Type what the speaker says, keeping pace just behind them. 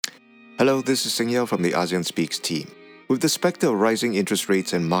Hello, this is Singyal from the ASEAN Speaks team. With the specter of rising interest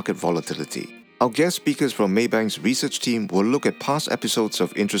rates and market volatility, our guest speakers from Maybank's research team will look at past episodes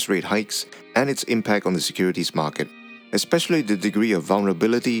of interest rate hikes and its impact on the securities market, especially the degree of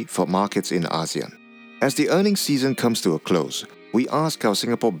vulnerability for markets in ASEAN. As the earnings season comes to a close, we ask our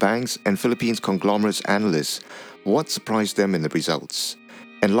Singapore banks and Philippines conglomerates analysts what surprised them in the results.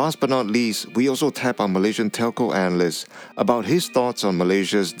 And last but not least, we also tap our Malaysian telco analyst about his thoughts on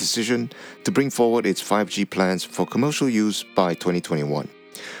Malaysia's decision to bring forward its 5G plans for commercial use by 2021.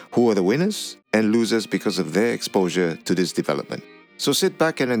 Who are the winners and losers because of their exposure to this development? So sit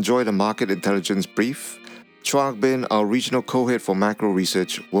back and enjoy the market intelligence brief. Chua Bin, our regional co-head for macro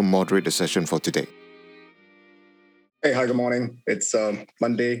research, will moderate the session for today. Hey, hi, good morning. It's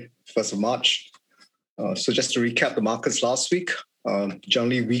Monday, 1st of March. So just to recap the markets last week,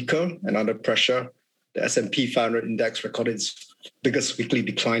 generally weaker and under pressure. The S&P 500 index recorded its biggest weekly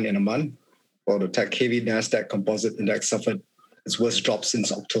decline in a month, while the tech-heavy Nasdaq Composite Index suffered its worst drop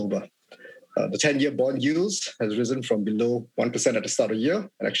since October. The 10-year bond yields has risen from below 1% at the start of the year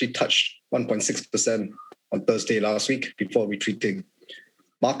and actually touched 1.6% on Thursday last week before retreating.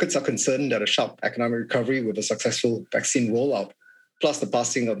 Markets are concerned that a sharp economic recovery with a successful vaccine rollout, plus the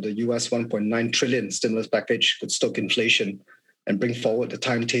passing of the US $1.9 trillion stimulus package, could stoke inflation and bring forward the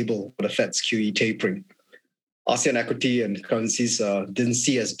timetable for the Fed's QE tapering. ASEAN equity and currencies didn't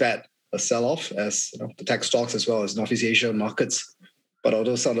see as bad a sell-off as the tech stocks as well as Northeast Asia markets. But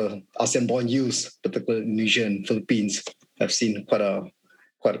although some of the ASEAN bond yields, particularly Indonesia and Philippines, have seen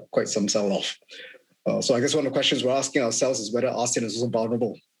quite some sell-off. So I guess one of the questions we're asking ourselves is whether ASEAN is also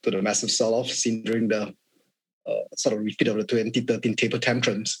vulnerable to the massive sell-off seen during the sort of repeat of the 2013 taper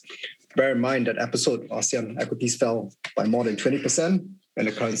tantrums. Bear in mind that episode ASEAN equities fell by more than 20%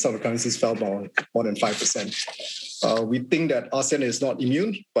 and some of the currencies fell by more than 5%. We think that ASEAN is not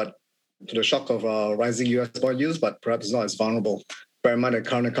immune, but to the shock of rising US bond yields, but perhaps not as vulnerable. Bear in mind that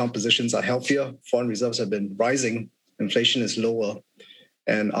current account positions are healthier, foreign reserves have been rising, inflation is lower,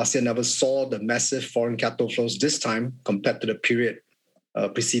 and ASEAN never saw the massive foreign capital flows this time compared to the period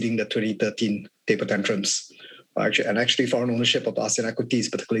preceding the 2013 taper tantrums. Actually, foreign ownership of ASEAN equities,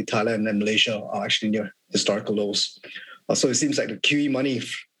 particularly Thailand and Malaysia, are actually near historical lows. So it seems like the QE money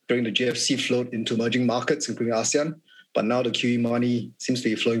during the GFC flowed into emerging markets, including ASEAN, but now the QE money seems to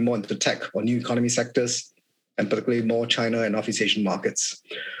be flowing more into tech or new economy sectors, and particularly more China and Northeast Asian markets.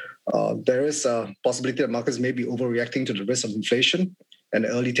 There is a possibility that markets may be overreacting to the risk of inflation and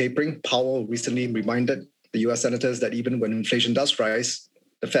early tapering. Powell recently reminded the US senators that even when inflation does rise,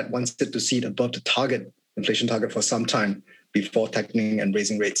 the Fed wants it to see it above the inflation target for some time before tightening and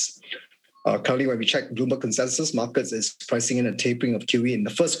raising rates. Currently, when we check Bloomberg consensus, markets is pricing in a tapering of QE in the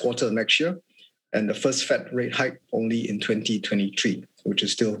first quarter of next year, and the first Fed rate hike only in 2023, which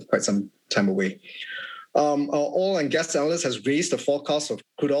is still quite some time away. Our oil and gas analyst has raised the forecast of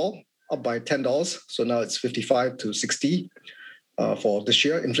crude oil up by $10, so now it's 55 to 60 for this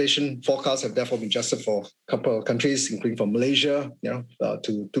year. Inflation forecasts have therefore been adjusted for a couple of countries, including from Malaysia,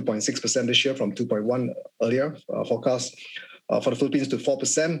 to 2.6% this year from 2.1 earlier forecast. For the Philippines to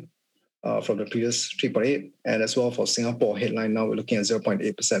 4% from the previous 3.8, and as well for Singapore headline now we're looking at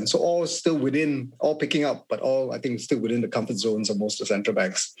 0.8%. So all still all picking up, but all I think still within the comfort zones of most of the central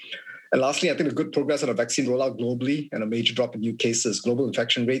banks. And lastly, I think the good progress on the vaccine rollout globally and a major drop in new cases. Global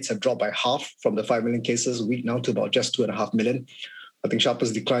infection rates have dropped by half from the 5 million cases a week now to about just 2.5 million. I think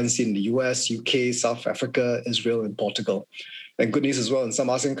sharpest declines seen in the US, UK, South Africa, Israel, and Portugal. And good news as well in some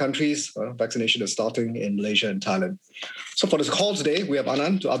ASEAN countries, vaccination is starting in Malaysia and Thailand. So for this call today, we have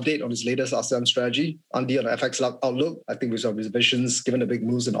Anand to update on his latest ASEAN strategy. Andy on the FX outlook, I think we saw reservations given the big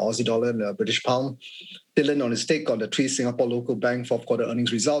moves in the Aussie dollar and the British pound. Dylan on his take on the 3 Singapore local bank fourth quarter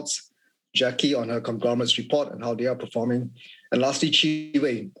earnings results. Jackie on her conglomerates report and how they are performing. And lastly, Chi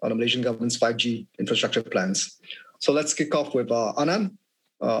Wei on the Malaysian government's 5G infrastructure plans. So let's kick off with Anand.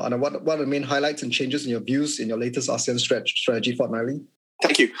 Anand, what are the main highlights and changes in your views in your latest ASEAN strategy fortnightly?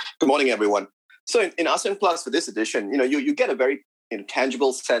 Thank you. Good morning, everyone. So in ASEAN Plus for this edition, you get a very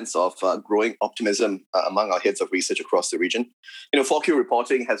tangible sense of growing optimism among our heads of research across the region. 4Q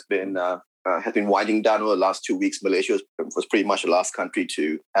reporting has been winding down over the last 2 weeks. Malaysia was pretty much the last country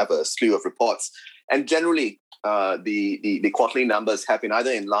to have a slew of reports. And generally, the quarterly numbers have been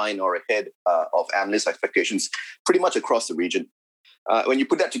either in line or ahead of analyst expectations pretty much across the region. When you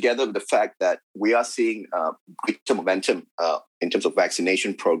put that together with the fact that we are seeing greater momentum in terms of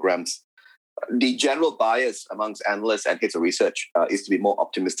vaccination programs, the general bias amongst analysts and heads of research is to be more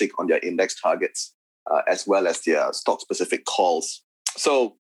optimistic on their index targets as well as their stock-specific calls.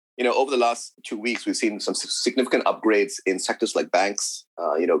 So over the last 2 weeks, we've seen some significant upgrades in sectors like banks.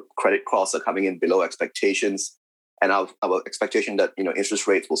 Credit costs are coming in below expectations. And our expectation that, interest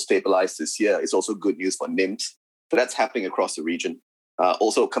rates will stabilize this year is also good news for NIMs. So that's happening across the region.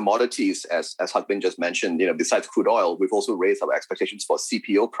 Also commodities, as Hak Bin just mentioned, besides crude oil, we've also raised our expectations for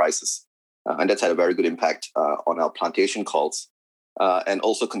CPO prices. And that's had a very good impact on our plantation calls. And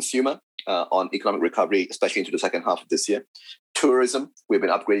also consumer on economic recovery, especially into the second half of this year. Tourism, we've been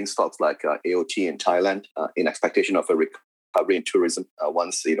upgrading stocks like AOT in Thailand in expectation of a recovery in tourism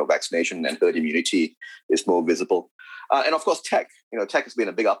once vaccination and herd immunity is more visible. And of course, tech. Tech has been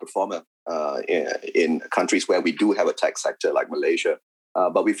a big outperformer in countries where we do have a tech sector like Malaysia.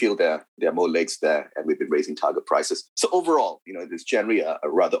 But we feel there are more legs there, and we've been raising target prices. So overall, there's generally a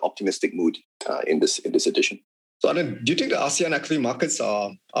rather optimistic mood in this edition. So, Anand, do you think the ASEAN equity markets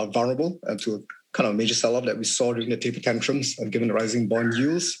are vulnerable to kind of major sell-off that we saw during the taper tantrums, given the rising bond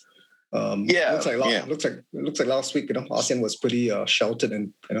yields? Looks like last week, ASEAN was pretty sheltered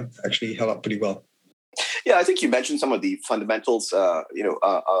and actually held up pretty well. Yeah, I think you mentioned some of the fundamentals. Are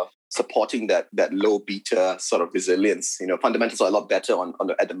supporting that low beta sort of resilience. Fundamentals are a lot better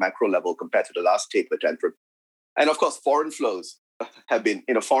at the macro level compared to the last taper tantrum. And of course, foreign flows have been,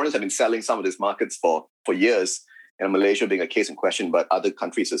 foreigners have been selling some of these markets for years. Malaysia being a case in question, but other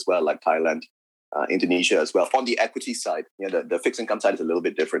countries as well, like Thailand, Indonesia as well. On the equity side, the fixed income side is a little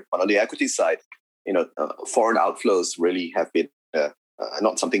bit different. But on the equity side, foreign outflows really have been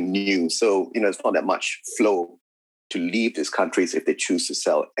not something new. So, it's not that much flow to leave these countries if they choose to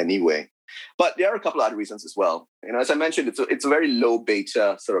sell anyway. But there are a couple of other reasons as well. As I mentioned, it's a very low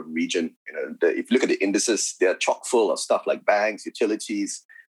beta sort of region. If you look at the indices, they're chock full of stuff like banks, utilities,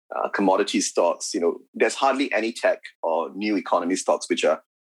 commodity stocks. There's hardly any tech or new economy stocks which are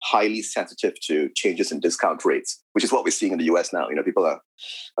highly sensitive to changes in discount rates, which is what we're seeing in the US now. People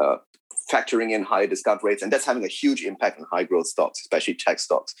are factoring in higher discount rates, and that's having a huge impact on high growth stocks, especially tech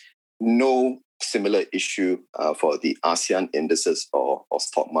stocks. No similar issue for the ASEAN indices or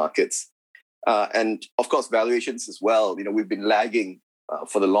stock markets. And of course, valuations as well. We've been lagging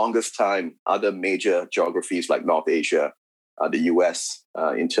for the longest time other major geographies like North Asia, the US,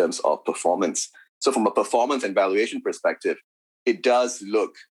 in terms of performance. So from a performance and valuation perspective, it does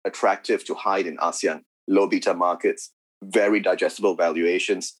look attractive to hide in ASEAN. Low beta markets, very digestible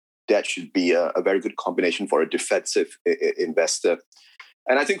valuations. That should be a very good combination for a defensive investor.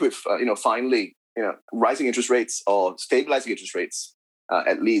 And I think with finally, rising interest rates or stabilizing interest rates,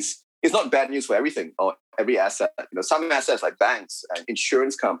 at least, it's not bad news for everything or every asset. Some assets like banks and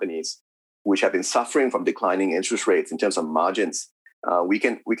insurance companies, which have been suffering from declining interest rates in terms of margins, we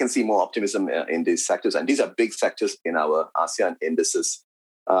can see more optimism in these sectors, and these are big sectors in our ASEAN indices.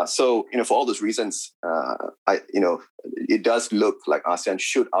 So for all those reasons, it does look like ASEAN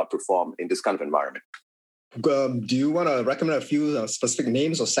should outperform in this kind of environment. Do you want to recommend a few specific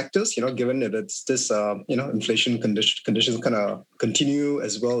names or sectors, given that it's this, inflation conditions kind of continue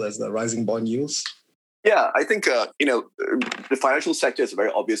as well as the rising bond yields? Yeah, I think, the financial sector is a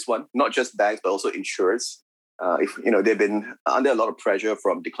very obvious one, not just banks, but also insurers. They've been under a lot of pressure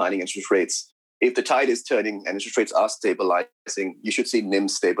from declining interest rates. If the tide is turning and interest rates are stabilizing, you should see NIM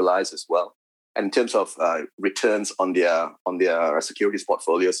stabilize as well. And in terms of returns on their securities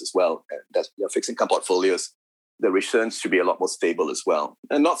portfolios as well, that's their fixed income portfolios, the returns should be a lot more stable as well.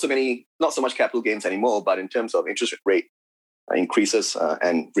 And not so much capital gains anymore, but in terms of interest rate increases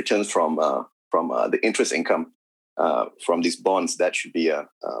and returns from the interest income from these bonds, that should be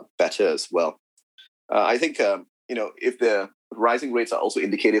better as well. I think if the rising rates are also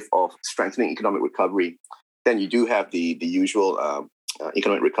indicative of strengthening economic recovery, then you do have the usual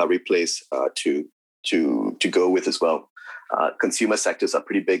economic recovery plays to go with as well. Consumer sectors are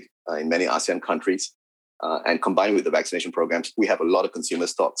pretty big in many ASEAN countries, and combined with the vaccination programs, we have a lot of consumer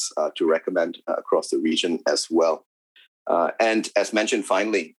stocks to recommend across the region as well. And as mentioned,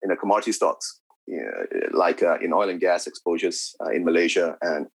 finally, commodity stocks like in oil and gas exposures in Malaysia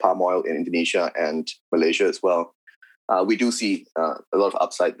and palm oil in Indonesia and Malaysia as well. We do see a lot of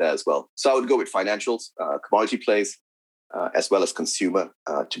upside there as well. So I would go with financials, commodity plays, as well as consumer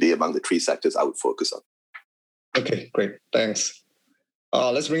to be among the three sectors I would focus on. Okay, great. Thanks.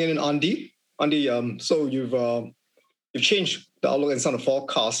 Let's bring in Andy. Andy, so you've changed the outlook and some of the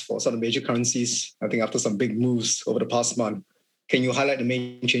forecasts for some of the major currencies, I think after some big moves over the past month. Can you highlight the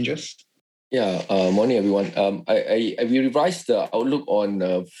main changes? Yeah, morning everyone. We revised the outlook on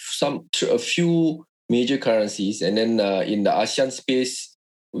a few major currencies, and then in the ASEAN space,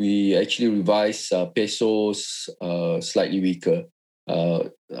 we actually revised pesos slightly weaker.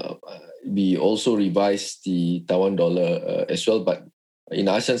 We also revised the Taiwan dollar as well, but in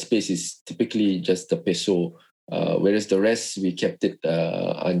ASEAN space is typically just the peso, whereas the rest we kept it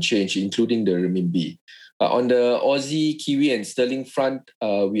unchanged, including the renminbi. On the Aussie, Kiwi, and Sterling front,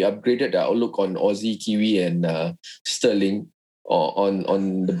 we upgraded the outlook on Aussie, Kiwi, and Sterling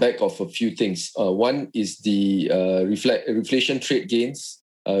on the back of a few things. One is the reflation trade gains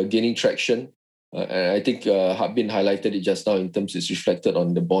gaining traction. And I think Harbin highlighted it just now in terms it's reflected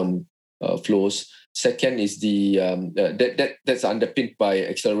on the bond flows. Second is that's underpinned by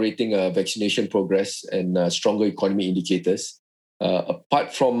accelerating vaccination progress and stronger economy indicators.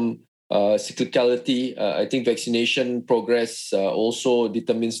 Apart from cyclicality, I think vaccination progress also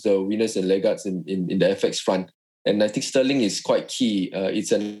determines the winners and laggards in the FX front. And I think sterling is quite key.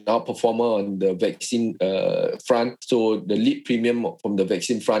 It's an outperformer on the vaccine front. So the lead premium from the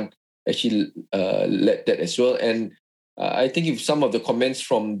vaccine front actually led that as well. And I think if some of the comments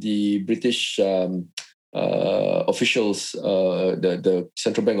from the British officials, the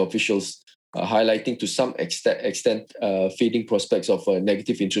central bank officials, highlighting to some extent fading prospects of a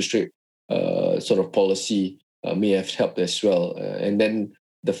negative interest rate sort of policy may have helped as well. And then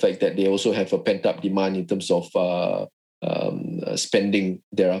the fact that they also have a pent-up demand in terms of spending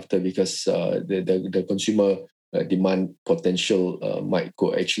thereafter, because the consumer demand potential might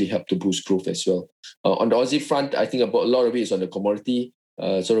actually help to boost growth as well. On the Aussie front, I think a lot of it is on the commodity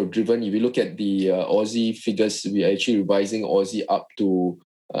sort of driven. If you look at the Aussie figures, we are actually revising Aussie up to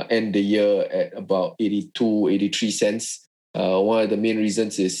end the year at about 82, 83 cents. One of the main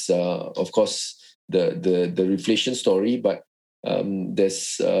reasons is, of course, the reflation story, but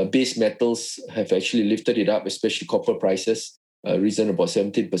there's base metals have actually lifted it up, especially copper prices, risen about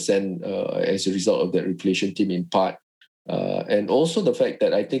 17% as a result of that reflation theme in part. And also the fact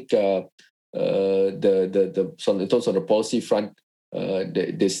that I think in terms of the policy front,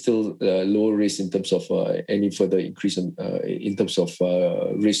 there's still low risk in terms of any further increase in terms of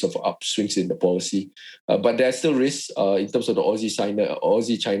risk of upswings in the policy. But there's still risks in terms of the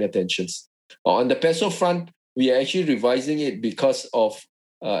Aussie-China tensions. On the peso front, we are actually revising it because of,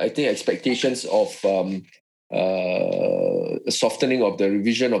 I think, expectations of softening of the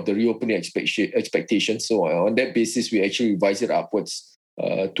revision of the reopening expectations. So on that basis, we actually revise it upwards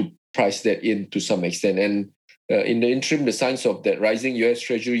to price that in to some extent. And in the interim, the signs of that rising US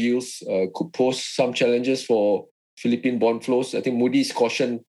Treasury yields could pose some challenges for Philippine bond flows. I think Moody's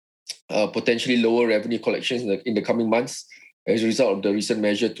cautioned potentially lower revenue collections in the coming months as a result of the recent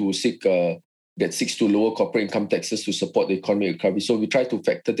measure to seek to lower corporate income taxes to support the economic recovery. So we try to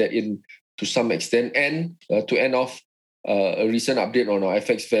factor that in to some extent. And to end off, a recent update on our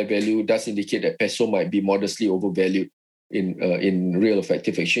FX fair value does indicate that peso might be modestly overvalued in real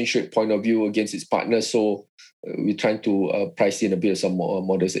effective exchange rate point of view against its partners. So we're trying to price in a bit of some more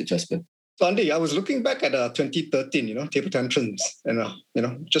modest adjustment. So Andy, I was looking back at 2013, taper tantrums, and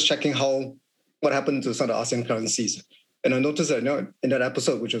just checking what happened to some of the ASEAN currencies. And I noticed that in that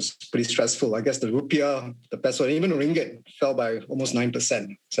episode, which was pretty stressful, I guess the rupiah, the peso, and even the ringgit fell by almost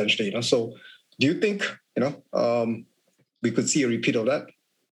 9%, essentially. So do you think we could see a repeat of that?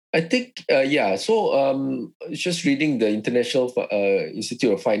 I think, yeah. So just reading the International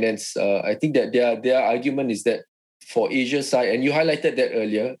Institute of Finance, I think that their argument is that for Asia side, and you highlighted that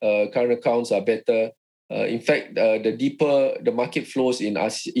earlier, current accounts are better. In fact, the deeper the market flows in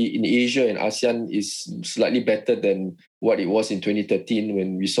Asia and ASEAN is slightly better than what it was in 2013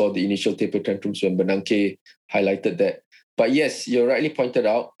 when we saw the initial taper tantrums when Bernanke highlighted that. But yes, you rightly pointed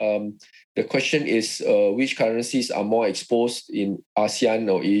out, the question is which currencies are more exposed in ASEAN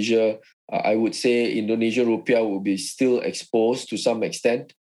or Asia? I would say Indonesia rupiah will be still exposed to some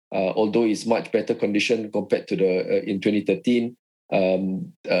extent, although it's much better condition compared to in 2013.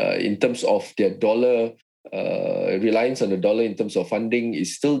 In terms of their dollar, reliance on the dollar in terms of funding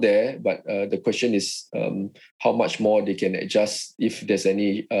is still there, but the question is how much more they can adjust if there's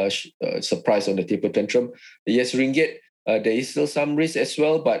any surprise on the taper tantrum. Yes, ringgit, there is still some risk as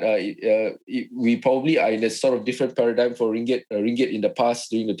well, but we probably are in a sort of different paradigm for ringgit. Ringgit in the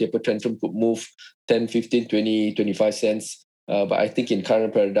past during the taper tantrum could move 10, 15, 20, 25 cents. But I think in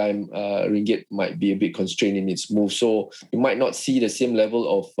current paradigm, ringgit might be a bit constrained in its move. So you might not see the same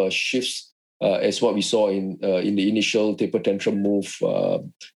level of shifts as what we saw in the initial taper tantrum move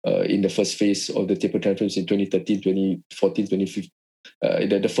in the first phase of the taper tantrums in 2013, 2014, 2015,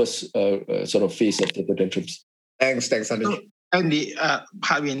 the first sort of phase of taper tantrums. Thanks, Andy. So, Andy,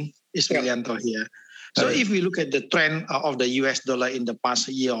 Harbin, is Willianto here. So if we look at the trend of the US dollar in the past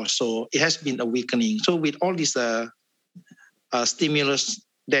year or so, it has been a weakening. So with all this stimulus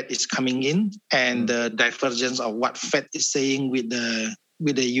that is coming in and the divergence of what Fed is saying with the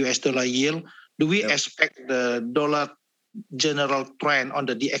US dollar yield, do we expect the dollar general trend on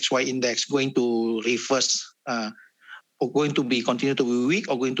the DXY index going to reverse or going to be continue to be weak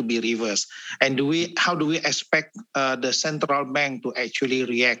or going to be reversed? And how do we expect the central bank to actually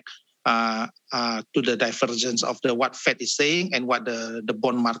react to the divergence of what Fed is saying and what the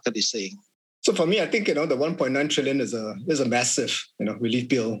bond market is saying? So for me, I think the 1.9 trillion is a massive relief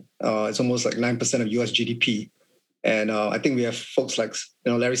bill. It's almost like 9% of US GDP, and I think we have folks like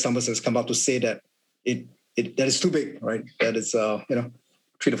Larry Summers has come out to say that that is too big, right? That is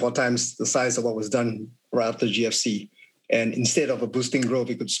 3 to 4 times the size of what was done right after GFC, and instead of a boosting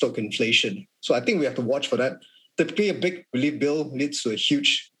growth, it could stoke inflation. So I think we have to watch for that. Typically, a big relief bill leads to a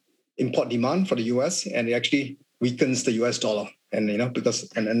huge import demand for the US, and it actually weakens the US dollar. And because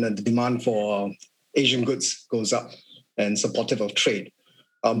the demand for Asian goods goes up and supportive of trade.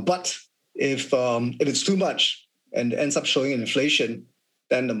 But if it's too much and ends up showing inflation,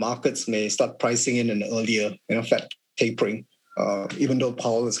 then the markets may start pricing in an earlier Fed tapering. Even though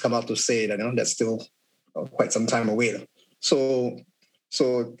Powell has come out to say that that's still quite some time away. So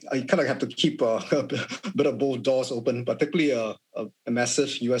I kind of have to keep a bit of both doors open. Particularly a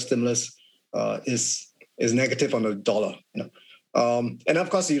massive US stimulus is negative on the dollar. And of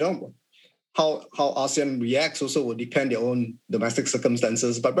course, how ASEAN reacts also will depend their own domestic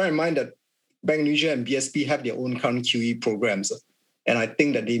circumstances. But bear in mind that Bank Indonesia and BSP have their own current QE programs. And I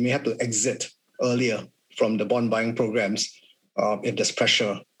think that they may have to exit earlier from the bond buying programs if there's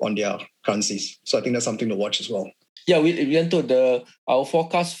pressure on their currencies. So I think that's something to watch as well. Yeah, Wianto, our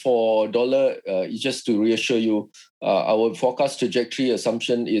forecast for dollar is just to reassure you, our forecast trajectory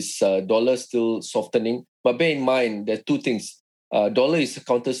assumption is dollar still softening. But bear in mind, there are two things. Dollar is a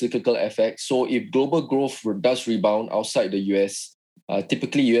counter-cyclical effect. So if global growth does rebound outside the US,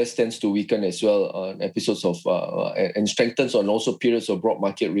 typically US tends to weaken as well on episodes of and strengthens on also periods of broad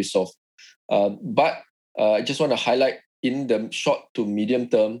market risk off. But I just want to highlight in the short to medium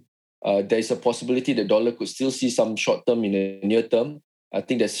term, there is a possibility the dollar could still see some short term in the near term. I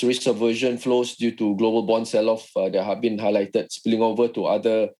think there's risk aversion flows due to global bond sell-off that have been highlighted, spilling over to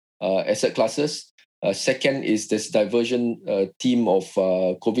other asset classes. Second is this diversion theme of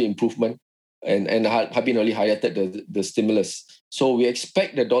COVID improvement, and Habib already highlighted the stimulus. So we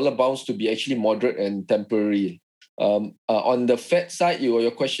expect the dollar bounce to be actually moderate and temporary. On the Fed side,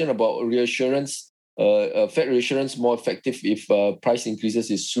 your question about reassurance, Fed reassurance more effective if price increases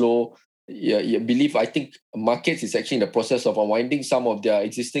is slow. I think markets is actually in the process of unwinding some of their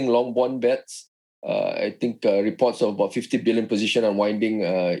existing long bond bets. I think reports of about 50 billion position unwinding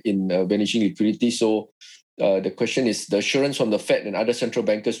in vanishing liquidity. So the question is, the assurance from the Fed and other central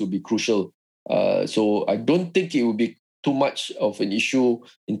bankers will be crucial. So I don't think it will be too much of an issue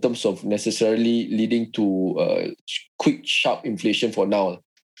in terms of necessarily leading to quick, sharp inflation for now.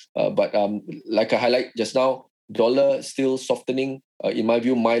 But like I highlight just now, dollar still softening, in my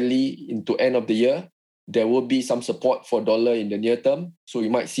view, mildly into end of the year. There will be some support for dollar in the near term. So we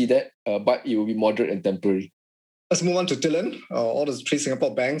might see that, but it will be moderate and temporary. Let's move on to Dylan. All the three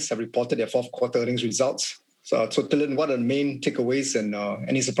Singapore banks have reported their fourth quarter earnings results. So Dylan, what are the main takeaways and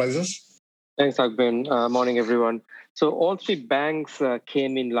any surprises? Thanks, Agbin. Morning, everyone. So all three banks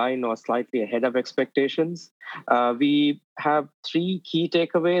came in line or slightly ahead of expectations. We have three key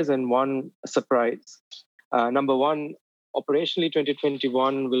takeaways and one surprise. Number one, operationally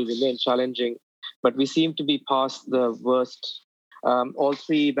 2021 will remain challenging, but we seem to be past the worst. All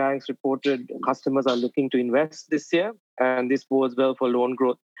three banks reported customers are looking to invest this year, and this bodes well for loan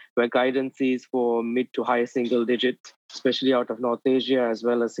growth, where guidance is for mid to high single digits, especially out of North Asia as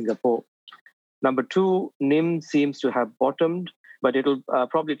well as Singapore. Number two, NIM seems to have bottomed, but it'll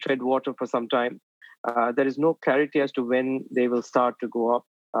probably tread water for some time. There is no clarity as to when they will start to go up.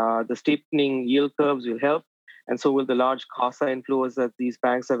 The steepening yield curves will help, and so will the large CASA inflows that these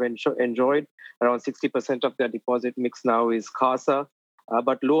banks have enjoyed. Around 60% of their deposit mix now is CASA.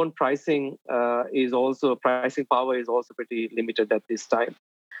 But loan pricing power is also pretty limited at this time.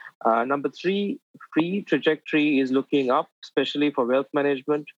 Number three, fee trajectory is looking up, especially for wealth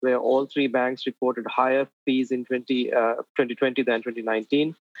management, where all three banks reported higher fees in 2020 than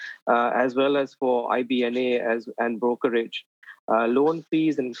 2019, as well as for IBNA and brokerage. Loan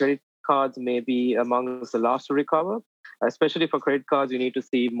fees and credit cards may be amongst the last to recover. Especially for credit cards, you need to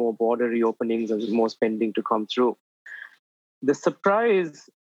see more border reopenings and more spending to come through. The surprise,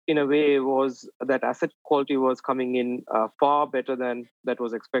 in a way, was that asset quality was coming in far better than that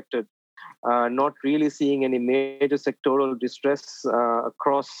was expected. Not really seeing any major sectoral distress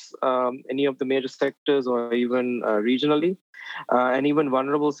across any of the major sectors or even regionally. And even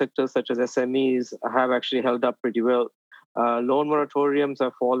vulnerable sectors such as SMEs have actually held up pretty well. Loan moratoriums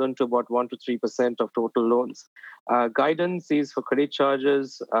have fallen to about 1 to 3% of total loans. Guidance is for credit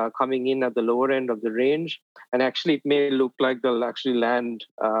charges coming in at the lower end of the range. And actually, it may look like they'll actually land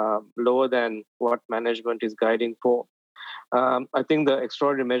lower than what management is guiding for. I think the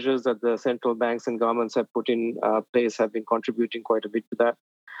extraordinary measures that the central banks and governments have put in place have been contributing quite a bit to that.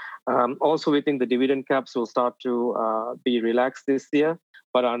 Also, we think the dividend caps will start to be relaxed this year,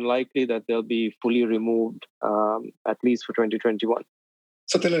 but unlikely that they'll be fully removed, at least for 2021.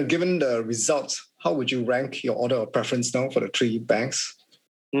 So, Thilan, given the results, how would you rank your order of preference now for the three banks?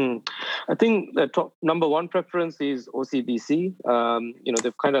 I think the top number one preference is OCBC.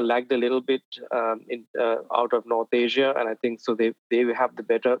 They've kind of lagged a little bit out of North Asia, and I think so they have the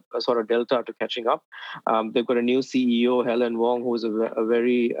better sort of delta to catching up. They've got a new CEO, Helen Wong, who's a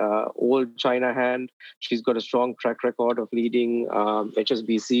very old China hand. She's got a strong track record of leading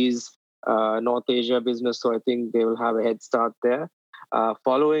HSBC's North Asia business, so I think they will have a head start there.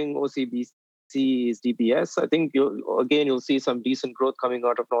 Following OCBC is DBS. I think you'll see some decent growth coming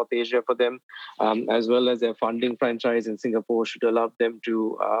out of North Asia for them, as well as their funding franchise in Singapore should allow them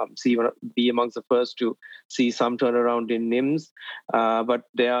to be amongst the first to see some turnaround in NIMs, but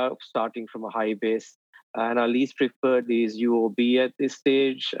they are starting from a high base. And our least preferred is UOB at this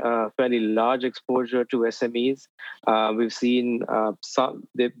stage, fairly large exposure to SMEs. We've seen on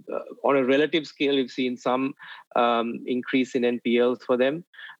a relative scale, we've seen some increase in NPLs for them.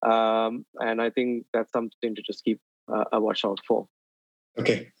 And I think that's something to just keep a watch out for.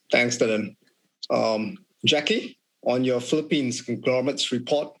 Okay, thanks, Thilan. Jackie, on your Philippines conglomerates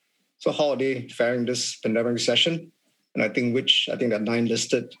report, so how are they faring this pandemic recession? And I think there are 9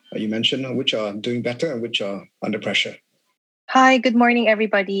 listed you mentioned, which are doing better and which are under pressure. Hi, good morning,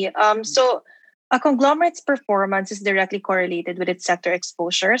 everybody. So a conglomerate's performance is directly correlated with its sector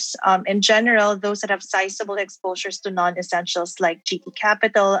exposures. In general, those that have sizable exposures to non-essentials like GT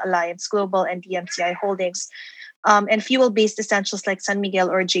Capital, Alliance Global, and DMCI Holdings, and fuel-based essentials like San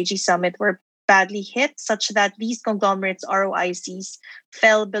Miguel or JG Summit were badly hit, such that these conglomerates' ROICs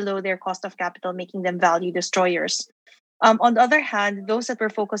fell below their cost of capital, making them value destroyers. On the other hand, those that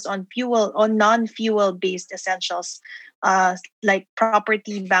were focused on non-fuel-based essentials, like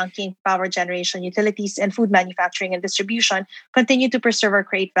property, banking, power generation, utilities, and food manufacturing and distribution, continue to preserve or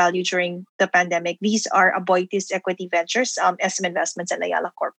create value during the pandemic. These are Aboitiz Equity Ventures, SM Investments, and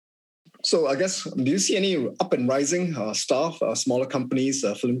Ayala Corp. So I guess, do you see any up and rising staff, smaller companies,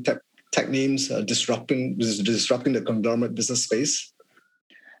 film tech names disrupting the conglomerate business space?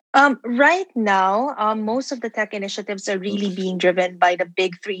 Right now, most of the tech initiatives are really being driven by the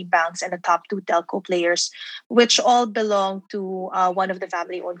big 3 banks and the top 2 telco players, which all belong to one of the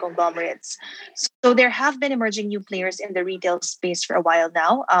family-owned conglomerates. So there have been emerging new players in the retail space for a while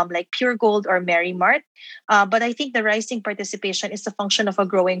now, like Pure Gold or Merrymart. But I think the rising participation is a function of a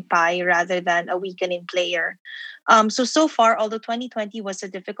growing pie rather than a weakening player. So far, although 2020 was a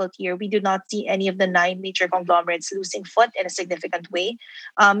difficult year, we do not see any of the 9 major conglomerates losing foot in a significant way,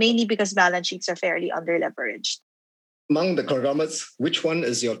 mainly because balance sheets are fairly under-leveraged. Among the conglomerates, which one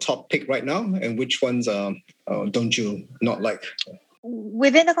is your top pick right now, and which ones don't you not like?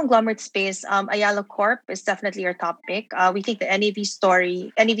 Within the conglomerate space, Ayala Corp is definitely our top pick. We think the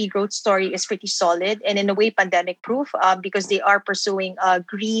NAV growth story is pretty solid and in a way pandemic-proof because they are pursuing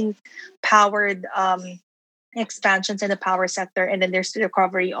green-powered expansions in the power sector, and then there's the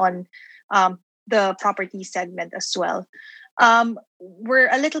recovery on the property segment as well. We're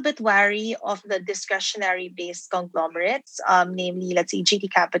a little bit wary of the discretionary-based conglomerates, namely, let's say,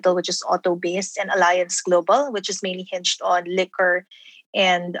 GT Capital, which is auto-based, and Alliance Global, which is mainly hinged on liquor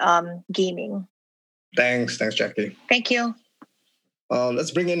and gaming. Thanks, Jackie. Thank you.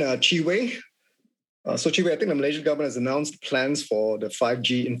 Let's bring in Chi Wei. So Chi Wei, I think the Malaysian government has announced plans for the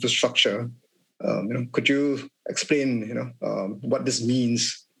 5G infrastructure. Could you explain, what this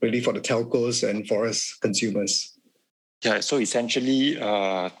means really for the telcos and for us consumers? Yeah, so essentially,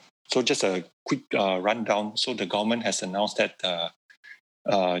 just a quick rundown. So the government has announced that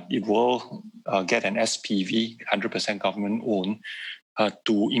it will get an SPV, 100% government owned,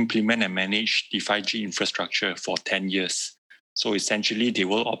 to implement and manage the 5G infrastructure for 10 years. So essentially, they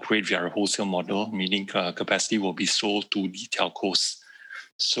will operate via a wholesale model, meaning capacity will be sold to the telcos.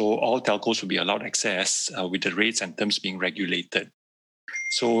 So all telcos will be allowed access with the rates and terms being regulated.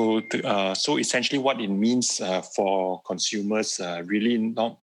 So essentially what it means for consumers, really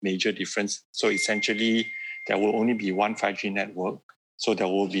not major difference. So essentially there will only be one 5G network. So there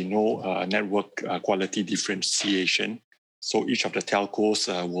will be no network quality differentiation. So each of the telcos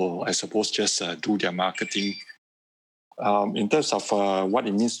will, I suppose, just do their marketing In terms of what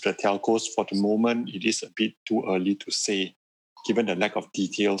it means to the telcos, for the moment, it is a bit too early to say, given the lack of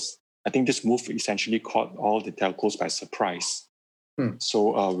details. I think this move essentially caught all the telcos by surprise.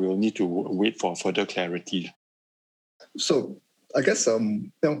 So we'll need to wait for further clarity. So I guess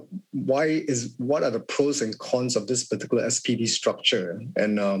what are the pros and cons of this particular SPV structure,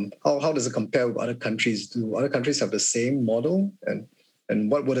 and how does it compare with other countries? Do other countries have the same model,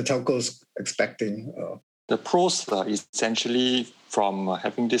 and what were the telcos expecting? The pros essentially from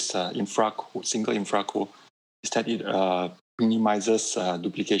having this single infra co is that it minimizes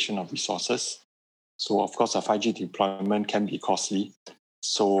duplication of resources. So of course, a 5G deployment can be costly.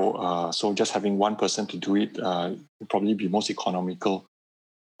 So just having one person to do it would probably be most economical.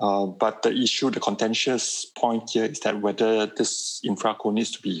 But the contentious point here is that whether this infra co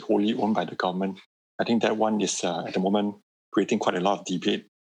needs to be wholly owned by the government. I think that one is at the moment creating quite a lot of debate.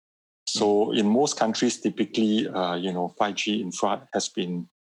 So in most countries, typically, 5G infra has been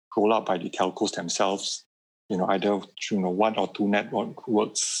rolled out by the telcos themselves. Either one or two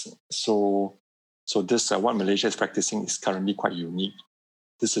networks. So this what Malaysia is practicing is currently quite unique.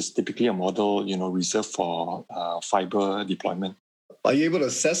 This is typically a model, reserved for fiber deployment. Are you able to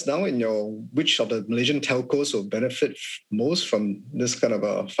assess now which of the Malaysian telcos will benefit most from this kind of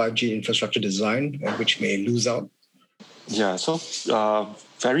a 5G infrastructure design, and which may lose out? Yeah, so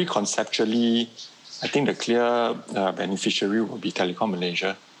very conceptually, I think the clear beneficiary will be Telekom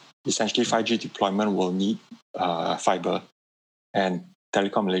Malaysia. Essentially, 5G deployment will need fiber, and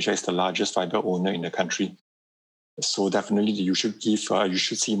Telekom Malaysia is the largest fiber owner in the country. So definitely, you should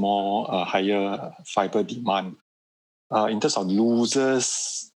see more higher fiber demand. In terms of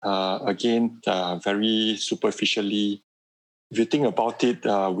losers, again, very superficially, if you think about it,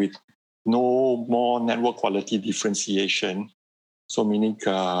 with no more network quality differentiation, so meaning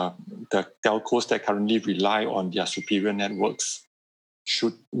the telcos that currently rely on their superior networks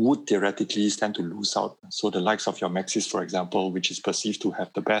would theoretically stand to lose out. So the likes of your Maxis, for example, which is perceived to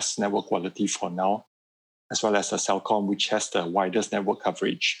have the best network quality for now, as well as the Celcom, which has the widest network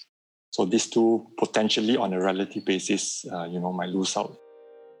coverage. So these two potentially on a relative basis, might lose out.